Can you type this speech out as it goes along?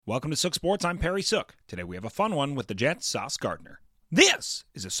Welcome to Sook Sports. I'm Perry Sook. Today we have a fun one with the Jets' Sauce Gardner. This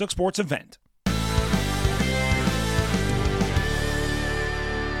is a Sook Sports event.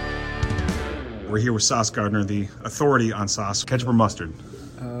 We're here with Sauce Gardner, the authority on sauce. Ketchup or mustard?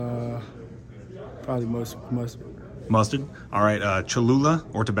 Probably mustard. Mustard. All right, Cholula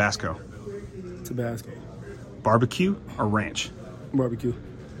or Tabasco? Tabasco. Barbecue or ranch? Barbecue.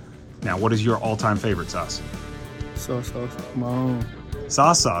 Now, what is your all-time favorite sauce? Sauce. My own.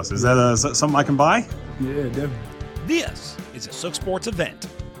 Sauce. Is that something I can buy? Yeah, definitely. This is a Sook Sports event.